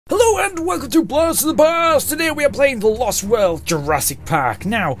Hello and welcome to Blast of the Past! Today we are playing The Lost World Jurassic Park.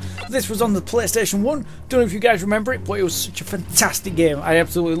 Now, this was on the PlayStation 1. Don't know if you guys remember it, but it was such a fantastic game. I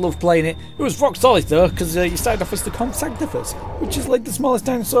absolutely loved playing it. It was rock solid though, because you started off as the Compsognathus, which is like the smallest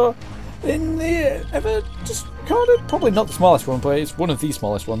dinosaur in the ever just recorded. Probably not the smallest one, but it's one of the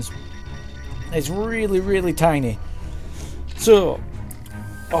smallest ones. It's really, really tiny. So,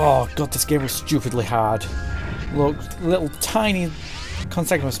 oh god, this game was stupidly hard. Look, little tiny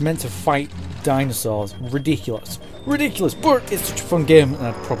Compsognathus meant to fight dinosaurs. Ridiculous. Ridiculous, but it's such a fun game and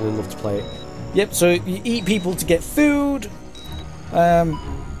I'd probably love to play it. Yep, so you eat people to get food.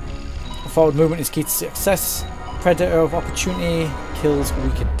 Forward movement is key to success. Predator of opportunity kills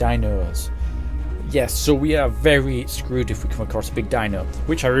weaker dinos. Yes, so we are very screwed if we come across a big dino,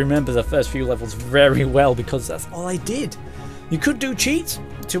 which I remember the first few levels very well because that's all I did. You could do cheats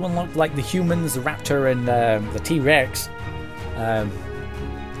to unlock like the humans, the raptor and the T-Rex.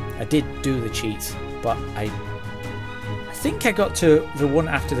 I did do the cheats, but I think I got to the one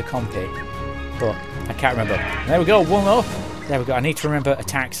after the compy, but I can't remember. There we go, one up. There we go. I need to remember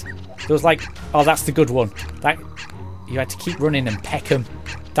attacks. There was like, oh, that's the good one. That you had to keep running and peck them.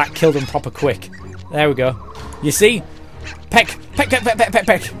 That killed them proper quick. There we go. You see, peck, peck, peck, peck, peck, peck,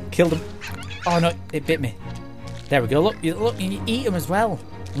 peck. Killed them. Oh no, it bit me. There we go. Look, look, you eat them as well.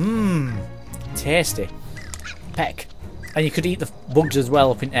 Mmm, tasty. Peck. And you could eat the bugs as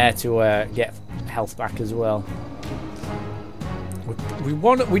well up in air to get health back as well. We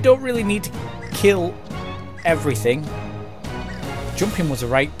don't really need to kill everything. Jumping was a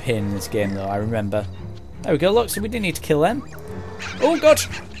right pain in this game though, I remember. There we go, look, so we didn't need to kill them. Oh god!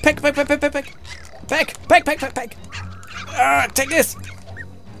 Peck, peck, peck, peck, peck, peck! Peck, peck, peck, peck, peck! Ah, take this!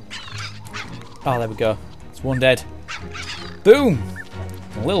 Oh, there we go. It's one dead. Boom!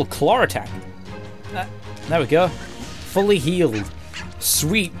 A little claw attack. There we go. Fully healed.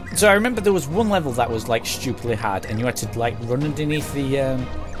 Sweet. So I remember there was one level that was like stupidly hard and you had to like run underneath the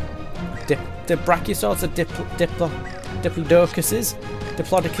brachiosaurs, the diplodocuses to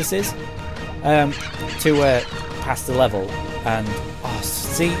pass the level. And oh,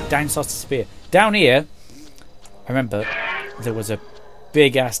 see, dinosaurs disappear. Down here, I remember there was a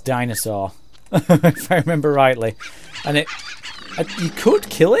big ass dinosaur, if I remember rightly, and you could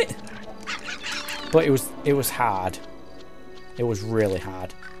kill it, but it was hard. It was really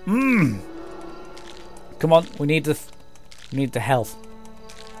hard. Mmm. Come on, we need the health.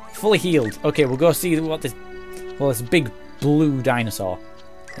 Fully healed. Okay, we'll go see what this. Well, it's a big blue dinosaur.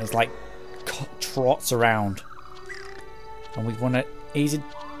 It's like trots around, and we want to easy.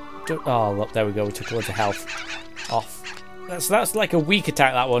 Oh look, there we go. We took loads of health off. That's like a weak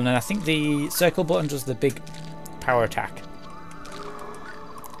attack, that one, and I think the circle button does the big power attack.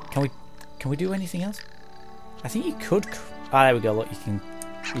 Can we do anything else? I think you could. Ah, there we go. Look, you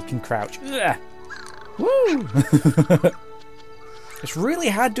can crouch. Ugh. Woo! It's really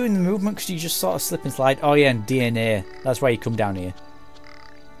hard doing the movement because you just sort of slip and slide. Oh yeah, and DNA. That's why you come down here.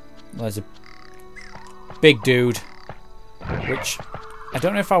 Well, there's a big dude, which I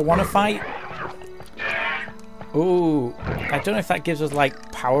don't know if I want to fight. Ooh, I don't know if that gives us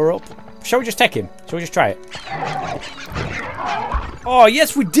like power up. Shall we just take him? Shall we just try it? Oh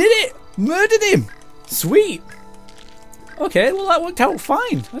yes, we did it! Murdered him! Sweet! Okay, well that worked out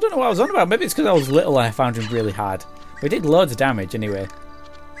fine. I don't know what I was on about. Maybe it's because I was little and I found him really hard. We did loads of damage anyway.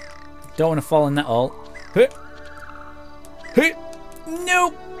 Don't want to fall in that hole.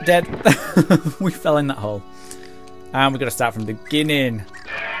 Nope! Dead. We fell in that hole. And we've got to start from the beginning.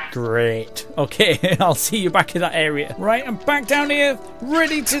 Great. Okay, I'll see you back in that area. Right, I'm back down here,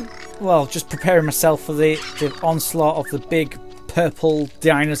 ready to... Well, just preparing myself for the onslaught of the big purple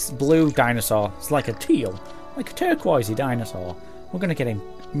blue dinosaur. It's like a teal. Like a turquoisey dinosaur. We're going to get him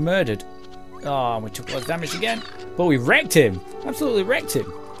murdered. Oh, we took a lot of damage again. But we wrecked him. Absolutely wrecked him.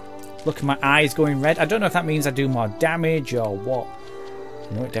 Look at my eyes going red. I don't know if that means I do more damage or what. I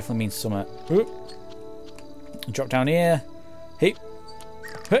know it definitely means something. Oop. Drop down here. Hey.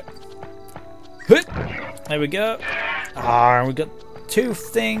 There we go. Ah, we got two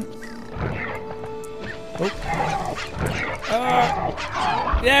thing. Oh.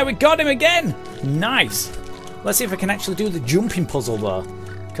 Yeah, we got him again. Nice. Let's see if I can actually do the jumping puzzle though,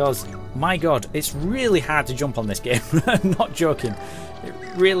 because my god, it's really hard to jump on this game. I'm not joking. It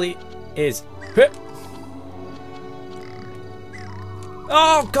really is.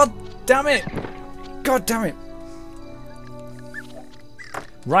 Oh god damn it! God damn it!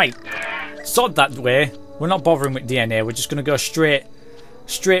 Right, sod that way. We're not bothering with DNA. We're just gonna go straight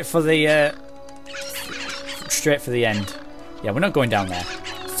for the end. Yeah, we're not going down there.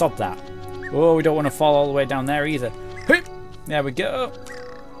 Sod that. Oh, we don't want to fall all the way down there either. There we go.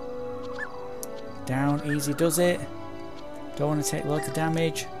 Down, easy does it. Don't want to take loads of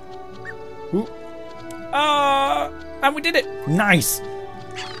damage. Ooh. And we did it! Nice!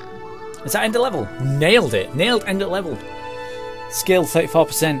 Is that end of level? Nailed it! Nailed end of level. Skill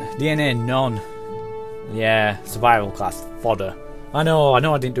 34%, DNA none. Yeah, survival class fodder. I know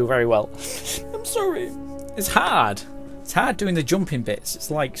I didn't do very well. I'm sorry. It's hard. It's hard doing the jumping bits.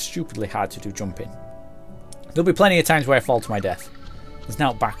 It's like stupidly hard to do jumping. There'll be plenty of times where I fall to my death. There's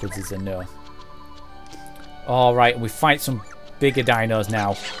now backwards is a no. Alright, we fight some bigger dinos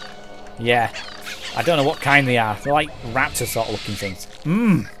now. Yeah. I don't know what kind they are. They're like raptor sort of looking things.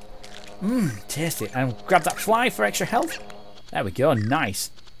 Tasty. And grab that fly for extra health. There we go, nice.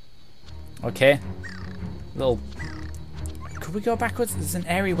 Okay. Little... Could we go backwards? There's an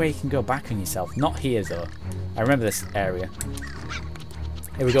area where you can go back on yourself. Not here though. I remember this area.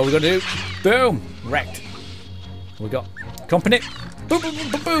 Here we go, we're gonna do... Boom! Wrecked. We got company. Boom, boom,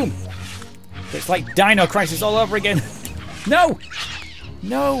 boom, boom, boom! It's like Dino Crisis all over again. No!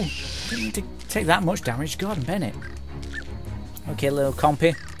 No! Didn't need to take that much damage. God, Bennett. Okay, little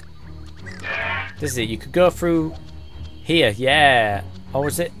compy. This is it. You could go through here. Yeah. Or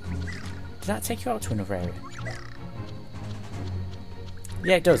was it... Did that take you out to another area?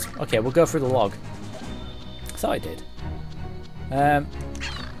 Yeah, it does. Okay, we'll go through the log. I thought it did.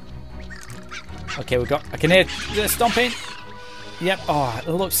 Okay, we got... I can hear the stomping. Yep. Oh,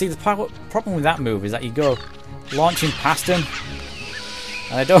 look. See, the problem with that move is that you go launching past him.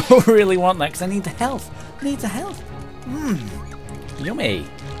 And I don't really want that because I need the health. I need the health. Yummy.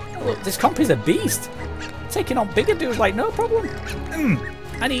 Oh, look, this comp is a beast. Taking on bigger dudes like no problem.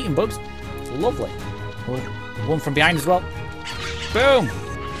 And eating bugs. It's lovely. Oh, one from behind as well. Boom.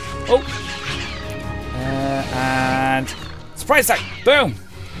 Oh. And surprise attack. Boom.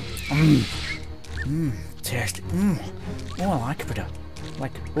 Tasty. Oh, I like it.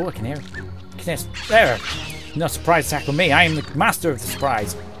 Like, oh, I can hear it. I can hear it. There. No surprise attack on me. I am the master of the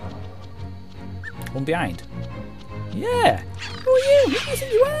surprise. One behind. Yeah. Who are you? Who do you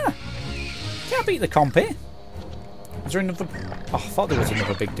think you are? Can't beat the compy. Is there another... Oh, I thought there was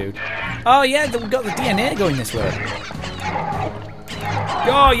another big dude. Oh, yeah, we've got the DNA going this way.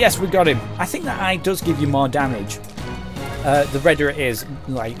 Oh, yes, we got him. I think that eye does give you more damage. The redder it is,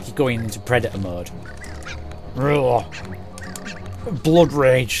 like, you're going into predator mode. Ugh. Blood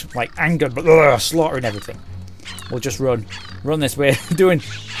rage, like anger, but slaughtering everything. We'll just run this way, doing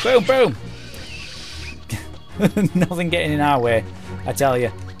boom, boom. Nothing getting in our way, I tell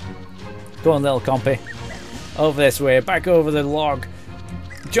you. Go on, little compy. Over this way, back over the log.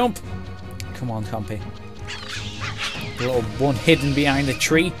 Jump. Come on, compy. The little one hidden behind the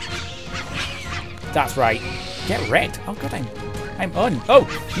tree. That's right. Get wrecked. Oh god, I'm on. Oh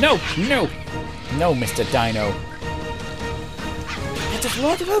no, no, no, Mr. Dino. There's a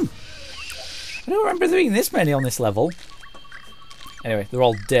lot of them. I don't remember there being this many on this level. Anyway, they're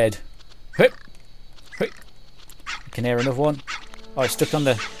all dead. Hup. Hup. I can hear another one. Oh, it's stuck on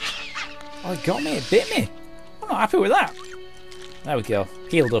the... Oh, it got me. It bit me. I'm not happy with that. There we go.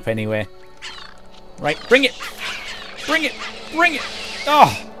 Healed up anyway. Right, bring it. Bring it. Bring it.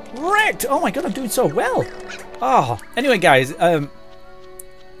 Oh, wrecked. Oh my god, I'm doing so well. Oh, anyway, guys.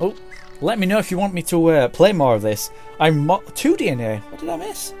 Oh, let me know if you want me to play more of this. I'm 2 DNA. What did I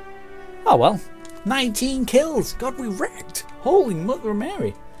miss? Oh well, 19 kills. God, we wrecked. Holy Mother of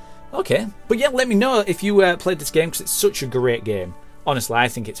Mary. Okay, but yeah, let me know if you played this game because it's such a great game. Honestly, I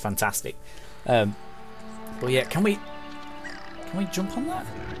think it's fantastic. But yeah, can we jump on that?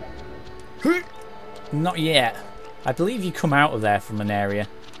 Not yet. I believe you come out of there from an area.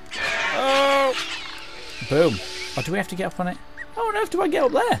 Oh, boom. Or do we have to get up on it? How on earth do I get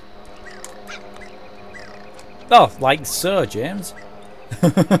up there? Oh, like so, James.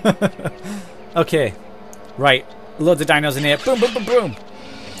 Okay, right. Loads of dinos in here. Boom, boom, boom, boom.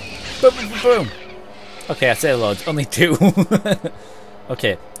 Boom, boom, boom, boom. Okay, I say loads. Only 2.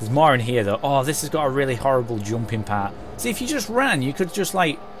 Okay, there's more in here though. Oh, this has got a really horrible jumping part. See, if you just ran, you could just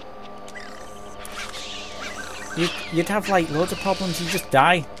like... You'd have like loads of problems. You'd just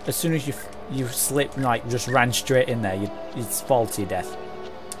die as soon as you slip and like just ran straight in there. You'd fall to your death.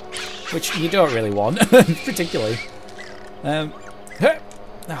 Which you don't really want, particularly. Oh.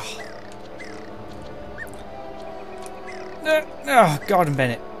 Oh, God and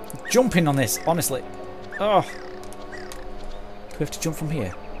Bennett. Jumping on this, honestly. Oh. Do we have to jump from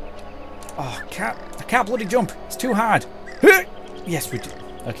here? Oh, I can't bloody jump. It's too hard. Yes, we do.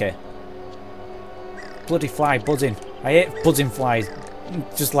 Okay. Bloody fly buzzing. I hate buzzing flies.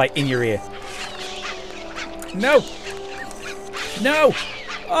 Just like in your ear. No! No!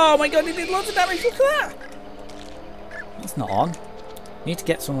 Oh my god, he did lots of damage. Look at that! That's not on. Need to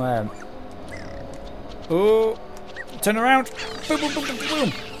get some Oh, turn around. Boom, boom, boom, boom,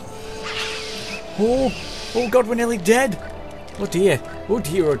 boom. Oh God, we're nearly dead. Oh dear. Oh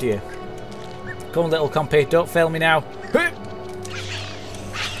dear, oh dear. Come on, little compy, don't fail me now.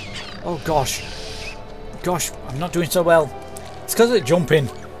 Oh gosh. Gosh, I'm not doing so well. It's because of the jumping.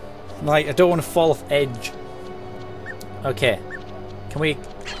 Like, I don't want to fall off edge. Okay. Can we...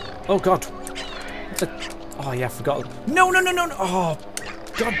 Oh God. What's a... Oh yeah, I forgot. No, no, no, no, no. Oh,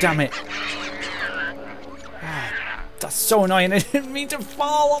 God damn it. Oh, that's so annoying. I didn't mean to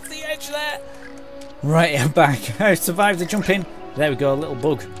fall off the edge there. Right, I'm back. I survived the jumping. There we go, a little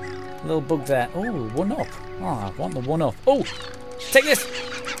bug. A little bug there. Oh, 1 up. Oh, I want the 1 up. Oh, take this.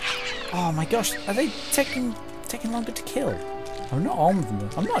 Oh my gosh, are they taking longer to kill? I'm not on them.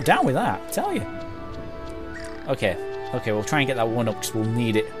 I'm not down with that, I tell you. Okay, okay, we'll try and get that 1 up because we'll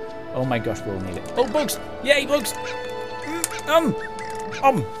need it. Oh my gosh, we'll need it. Oh, bugs! Yay, bugs!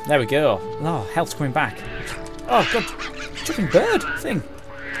 There we go. Oh, health's coming back. Oh God, jumping bird thing.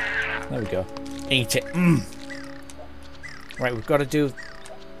 There we go. Eat it. Right, we've got to do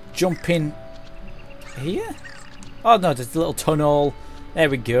jumping here. Oh no, there's a little tunnel. There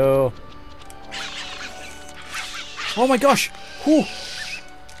we go. Oh my gosh! Whew.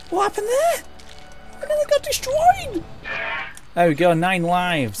 What happened there? I nearly got destroyed. There we go. 9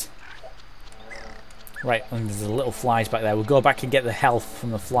 lives. Right, and there's a little flies back there. We'll go back and get the health from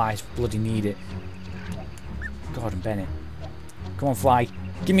the flies. Bloody need it. God and Bennett. Come on, fly.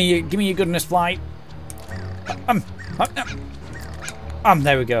 Give me your goodness, fly.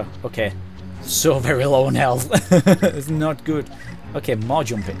 There we go. Okay. So very low on health. It's not good. Okay, more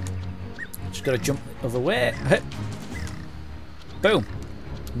jumping. Just gotta jump the other way. Boom.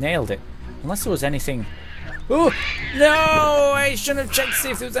 Nailed it. Unless there was anything. Oh no! I shouldn't have checked to see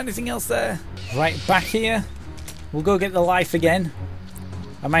if there was anything else there. Right, back here. We'll go get the life again.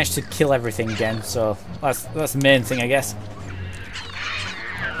 I managed to kill everything again, so that's the main thing, I guess.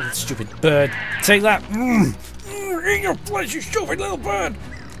 Oh, stupid bird. Take that. Eat your flesh, you stupid little bird.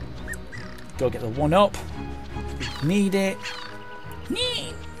 Go get the 1 up. Need it.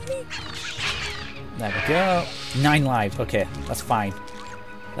 There we go. 9 lives. Okay, that's fine.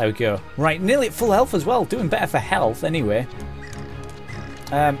 There we go. Right, nearly at full health as well. Doing better for health anyway.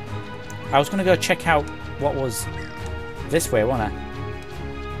 I was going to go check out what was this way, wasn't I?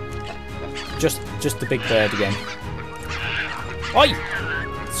 Just the big bird again. Oi!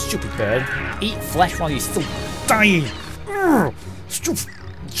 Stupid bird. Eat flesh while you're still dying.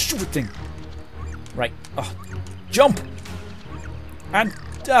 Stupid thing. Right. Oh, jump! And...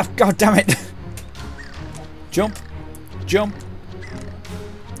 Oh, God damn it. Jump. Jump.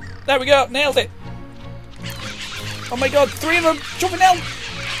 There we go. Nailed it. Oh my God. 3 of them. Jumping down.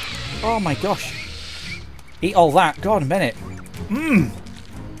 Oh my gosh. Eat all that. God, a minute.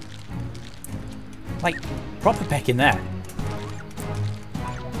 Like, proper pecking there.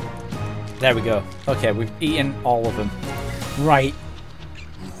 There we go. Okay, we've eaten all of them. Right.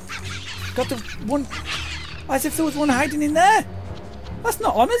 Got the one... As if there was one hiding in there. That's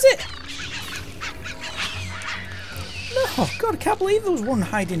not on, is it? No, God, I can't believe there was one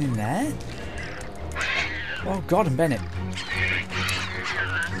hiding in there. Oh, God, and Bennett.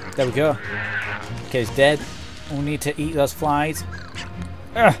 There we go. Okay, it's dead. We need to eat those flies.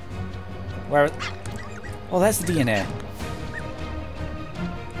 Where? Oh, there's the DNA.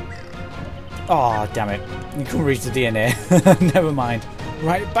 Oh, damn it. You couldn't reach the DNA. Never mind.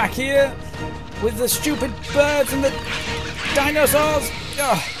 Right, back here with the stupid birds and the dinosaurs.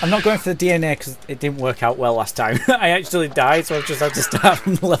 Oh, I'm not going for the DNA because it didn't work out well last time. I actually died, so I've just had to start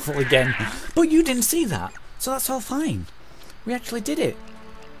from the level again. But you didn't see that, so that's all fine. We actually did it.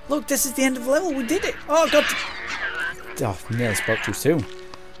 Look, this is the end of the level. We did it. Oh, God. Oh, nearly spoke too soon.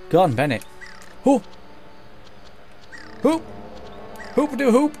 Go on, Bennett. Hoop. Hoop.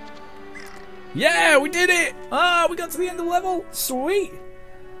 Hoop-a-doo-hoop. Yeah, we did it. Oh, we got to the end of the level. Sweet.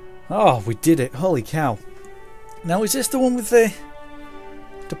 Oh, we did it. Holy cow. Now, is this the one with the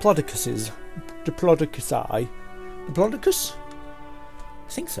Diplodocuses? Diplodocusi? Diplodocus? I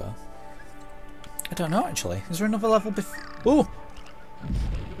think so. I don't know, actually. Is there another level before? Oh!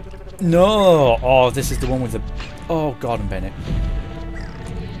 No! Oh, this is the one with the... Oh, God, and Bennett.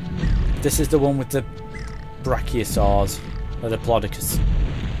 This is the one with the brachiosaurs. Or the Diplodocus.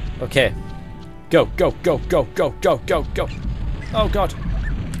 Okay. Go, go, go, go, go, go, go, go. Oh, God.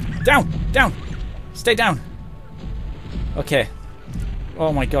 Down! Down! Stay down! Okay.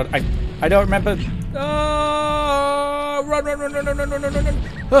 Oh, my God. I don't remember... Oh! Run, run, run, run, run, run, run, run, run,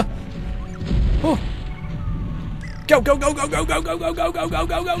 run. Oh! Go, go, go, go, go, go, go, go, go, go, go,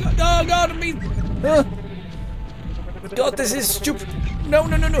 go, go, go. Oh, God, I mean... God, this is stupid. No,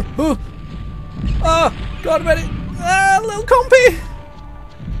 no, no, no. Oh, God, a minute. Ah, little compy.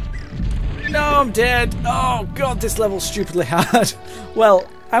 No, I'm dead. Oh, God, this level's stupidly hard. Well,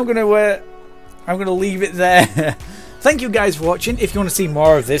 I'm gonna leave it there. Thank you guys for watching. If you want to see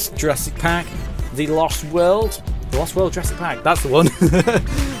more of this Jurassic Park, The Lost World Jurassic Park, that's the one.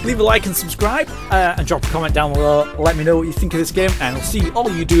 Leave a like and subscribe, and drop a comment down below. Let me know what you think of this game, and I'll see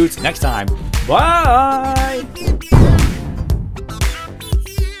all you dudes next time. Bye!